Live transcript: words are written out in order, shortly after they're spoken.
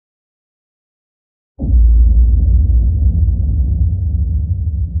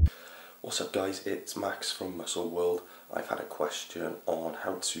What's up guys, it's Max from Muscle World. I've had a question on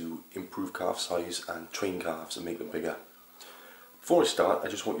how to improve calf size and train calves and make them bigger. Before I start, I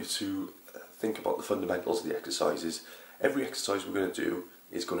just want you to think about the fundamentals of the exercises. Every exercise we're going to do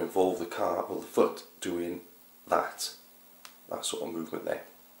is going to involve the calf or the foot doing that sort of movement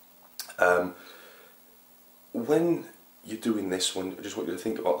there. When you're doing this one, I just want you to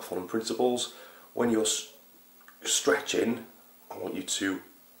think about the following principles. When you're stretching, I want you to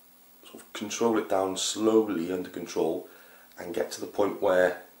sort of control it down slowly, under control, and get to the point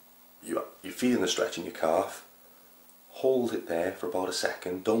where you're feeling the stretch in your calf. Hold it there for about a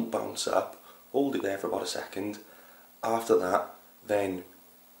second, don't bounce up, hold it there for about a second. After that, then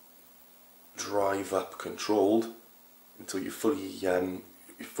drive up controlled until you're fully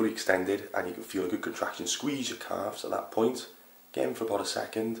extended and you can feel a good contraction. Squeeze your calves at that point, again for about a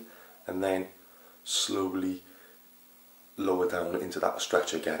second, and then slowly lower down into that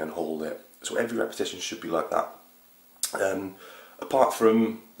stretch again and hold it. So every repetition should be like that. Apart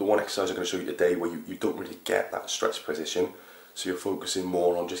from the one exercise I'm going to show you today where you don't really get that stretch position, so you're focusing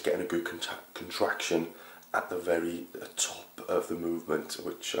more on just getting a good contraction at the very top of the movement,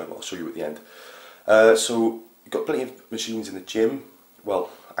 which I'll show you at the end. So you've got plenty of machines in the gym. Well,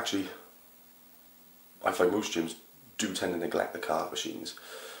 actually, I find most gyms do tend to neglect the calf machines.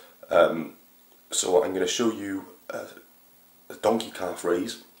 So I'm going to show you a donkey calf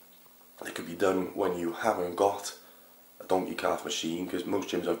raise. It could be done when you haven't got a donkey calf machine, because most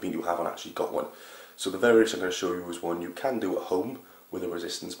gyms I've been to haven't actually got one. So the variation I'm going to show you is one you can do at home with a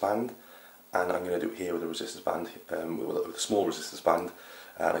resistance band, and I'm going to do it here with a resistance band, with a small resistance band,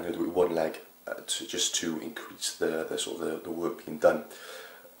 and I'm going to do it with one leg just to increase the work being done.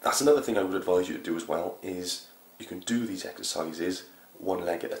 That's another thing I would advise you to do as well, is you can do these exercises one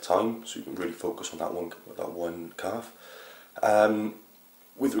leg at a time, so you can really focus on that one calf.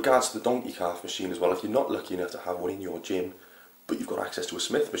 With regards to the donkey calf machine as well, if you're not lucky enough to have one in your gym, but you've got access to a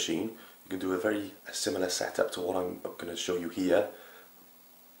Smith machine, you can do a very similar setup to what I'm going to show you here,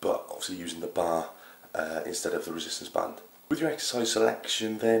 but obviously using the bar instead of the resistance band. With your exercise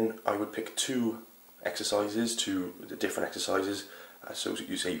selection then, I would pick two different exercises. So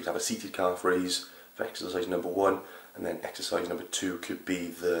you say you could have a seated calf raise for exercise number 1, and then exercise number 2 could be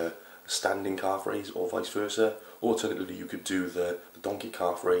the standing calf raise, or vice versa. Alternatively, you could do the donkey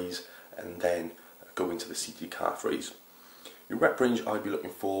calf raise and then go into the seated calf raise. Your rep range I'd be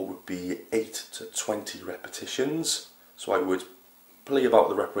looking for would be 8 to 20 repetitions. So I would play about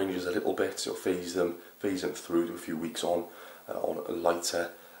the rep ranges a little bit, so phase them through to a few weeks on a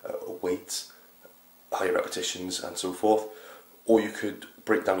lighter weight, higher repetitions and so forth. Or you could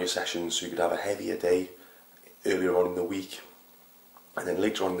break down your sessions, so you could have a heavier day earlier on in the week, and then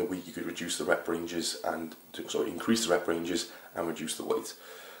later on in the week you could reduce the rep ranges and increase the rep ranges and reduce the weight.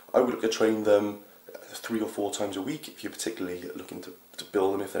 I would look to train them 3 or 4 times a week if you're particularly looking to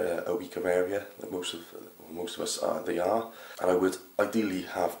build them, if they're a weaker area, like most of us they are. And I would ideally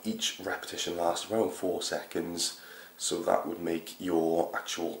have each repetition last around 4 seconds, so that would make your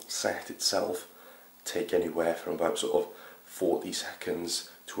actual set itself take anywhere from about sort of 40 seconds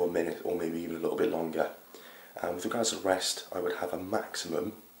to a minute, or maybe even a little bit longer. And with regards to rest, I would have a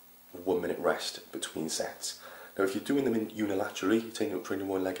maximum of 1 minute rest between sets. Now if you're doing them unilaterally, you're training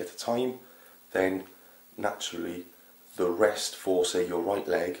one leg at a time, then naturally the rest for, say, your right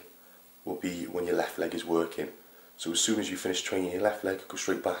leg will be when your left leg is working. So as soon as you finish training your left leg, go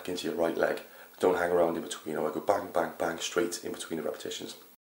straight back into your right leg. Don't hang around in between. I go bang, bang, bang straight in between the repetitions.